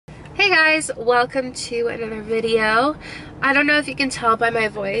guys, welcome to another video. I don't know if you can tell by my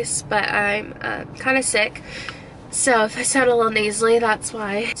voice, but I'm kind of sick, so if I sound a little nasally, that's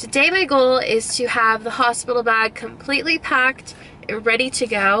why. Today my goal is to have the hospital bag completely packed and ready to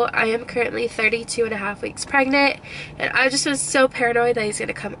go. I am currently 32.5 weeks pregnant, and I just was so paranoid that he's going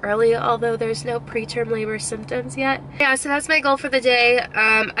to come early, although there's no preterm labor symptoms yet. Yeah, so that's my goal for the day.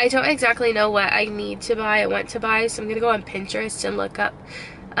 I don't exactly know what I need to buy, I want to buy, so I'm going to go on Pinterest and look up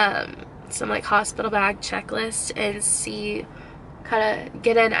some like hospital bag checklist and see, kind of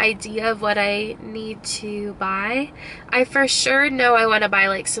get an idea of what I need to buy. I for sure know I want to buy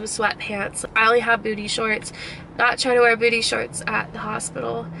like some sweatpants. I only have booty shorts. Not trying to wear booty shorts at the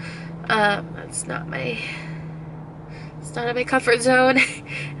hospital. It's not in my comfort zone.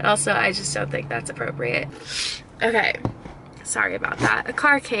 And also I just don't think that's appropriate. Okay. Sorry about that. A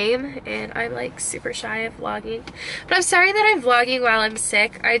car came and I'm like super shy of vlogging, but I'm sorry that I'm vlogging while I'm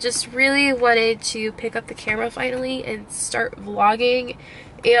sick. I just really wanted to pick up the camera finally and start vlogging,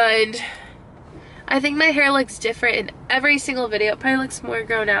 and I think my hair looks different in every single video. It probably looks more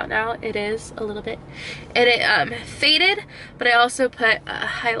grown out now. It is a little bit, and it faded, but I also put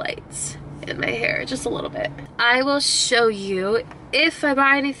highlights in my hair just a little bit. I will show you if I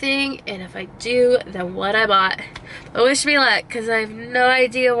buy anything, and if I do, then what I bought. But wish me luck, because I have no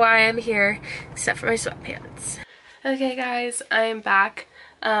idea why I'm here except for my sweatpants. Okay guys, I am back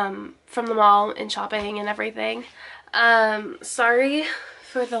from the mall and shopping and everything. Sorry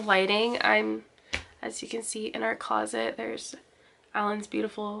for the lighting. As you can see in our closet, there's Alan's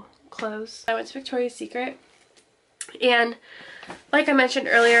beautiful clothes. I went to Victoria's Secret, and like I mentioned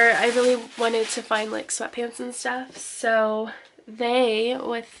earlier, I really wanted to find like sweatpants and stuff, so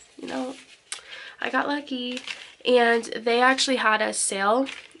I got lucky, and they actually had a sale.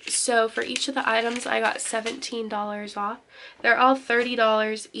 So for each of the items I got $17 off. They're all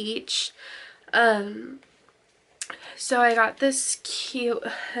 $30 each. So I got this cute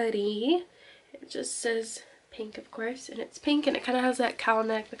hoodie. It just says pink, of course, and it's pink, and it kind of has that cowl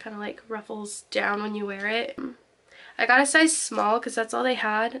neck that kind of like ruffles down when you wear it. I got a size small because that's all they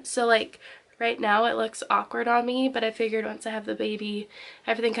had, so like right now it looks awkward on me, but I figured once I have the baby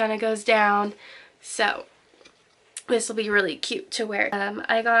everything kind of goes down, so this will be really cute to wear.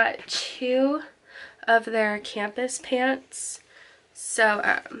 I got 2 of their campus pants, so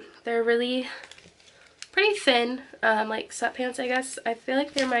they're really pretty thin, like sweatpants, I guess. I feel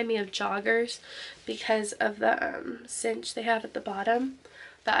like they remind me of joggers because of the cinch they have at the bottom,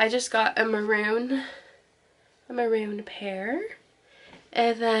 but I just got a maroon pair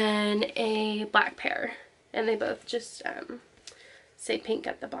and then a black pair, and they both just say pink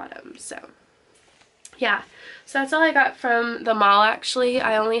at the bottom. So yeah, so that's all I got from the mall. Actually,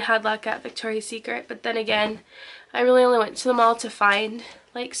 I only had luck at Victoria's Secret, but then again, I really only went to the mall to find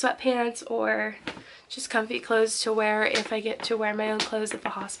like sweatpants or just comfy clothes to wear if I get to wear my own clothes at the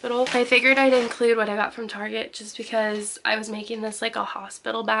hospital. I figured I'd include what I got from Target just because I was making this like a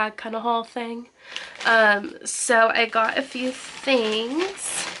hospital bag kind of haul thing. So I got a few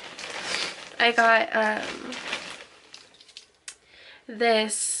things. I got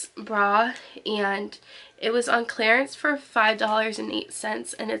this bra, and it was on clearance for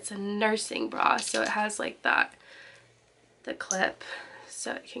 $5.08, and it's a nursing bra, so it has like the clip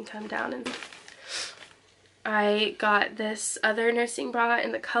so it can come down. And I got this other nursing bra,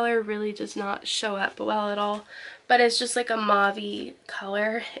 and the color really does not show up well at all, but it's just like a mauve-y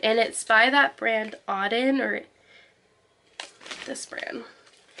color, and it's by that brand Auden, or this brand,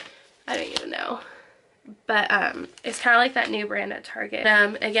 I don't even know, but it's kind of like that new brand at Target.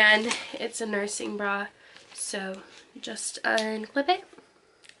 Again, it's a nursing bra, so just unclip it,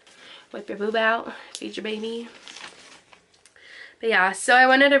 whip your boob out, feed your baby. But yeah, so I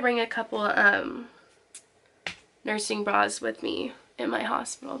wanted to bring a couple nursing bras with me in my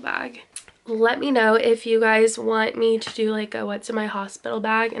hospital bag. Let me know if you guys want me to do like a what's in my hospital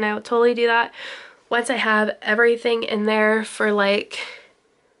bag, and I will totally do that once I have everything in there for like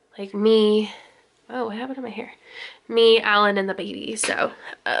me. Oh, what happened to my hair? Me, Alan, and the baby. So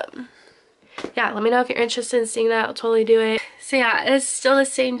yeah, let me know if you're interested in seeing that. I'll totally do it. So yeah, it's still the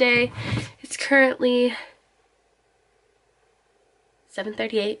same day. It's currently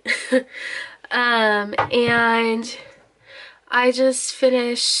 7:38. And I just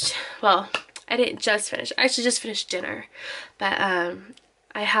finished, well, I didn't just finish, I actually just finished dinner, but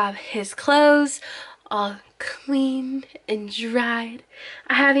I have his clothes all clean and dried.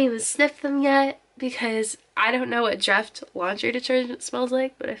 I haven't even sniffed them yet because I don't know what Dreft laundry detergent smells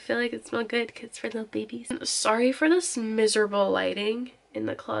like, but I feel like it smells good because it's for little babies. Sorry for this miserable lighting in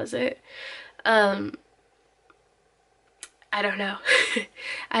the closet. I don't know.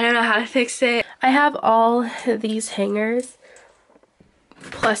 I don't know how to fix it. I have all these hangers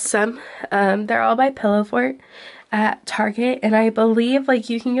plus some. They're all by Pillow Fort at Target, and I believe like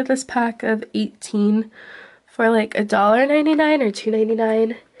you can get this pack of 18 for like $1.99 or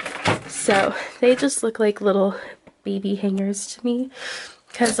 $2.99. So they just look like little baby hangers to me,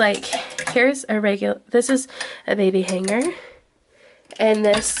 because like here's a regular, this is a baby hanger, and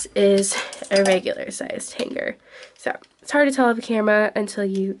this is a regular sized hanger. So it's hard to tell off the camera until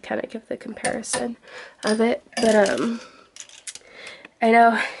you kind of give the comparison of it. But I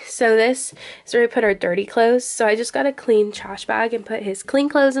know. So this is where we put our dirty clothes. So I just got a clean trash bag and put his clean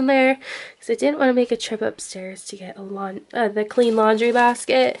clothes in there, because I didn't want to make a trip upstairs to get a the clean laundry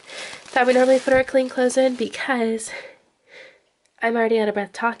basket that we normally put our clean clothes in, because I'm already out of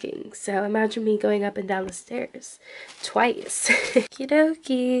breath talking. So imagine me going up and down the stairs twice. Okie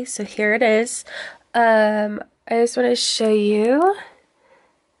dokie. So here it is. I just want to show you.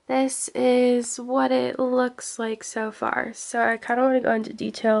 This is what it looks like so far. So I kind of want to go into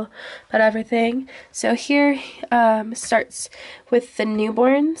detail about everything. So here starts with the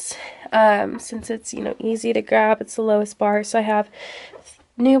newborns. Since it's, you know, easy to grab, it's the lowest bar. So I have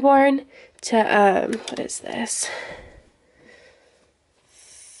newborn to what is this?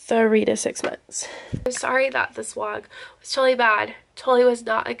 3 to 6 months. I'm sorry that this vlog was totally bad. Totally was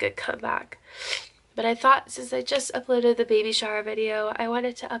not a good comeback. But I thought, since I just uploaded the baby shower video, I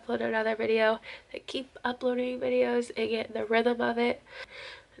wanted to upload another video, that keep uploading videos and get in the rhythm of it.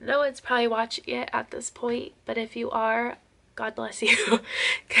 No one's probably watching it at this point, but if you are, God bless you,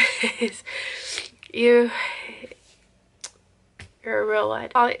 because you're a real one.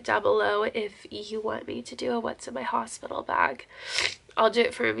 Comment down below if you want me to do a what's in my hospital bag. I'll do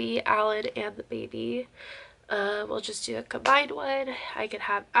it for me, Alan, and the baby. We'll just do a combined one. I could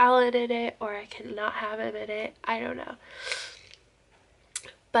have Alan in it, or I could not have him in it. I don't know.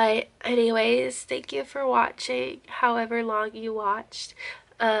 But anyways, thank you for watching, however long you watched.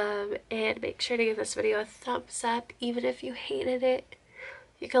 And make sure to give this video a thumbs up, even if you hated it.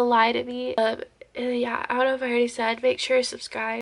 You can lie to me. And yeah, I don't know if I already said, make sure to subscribe.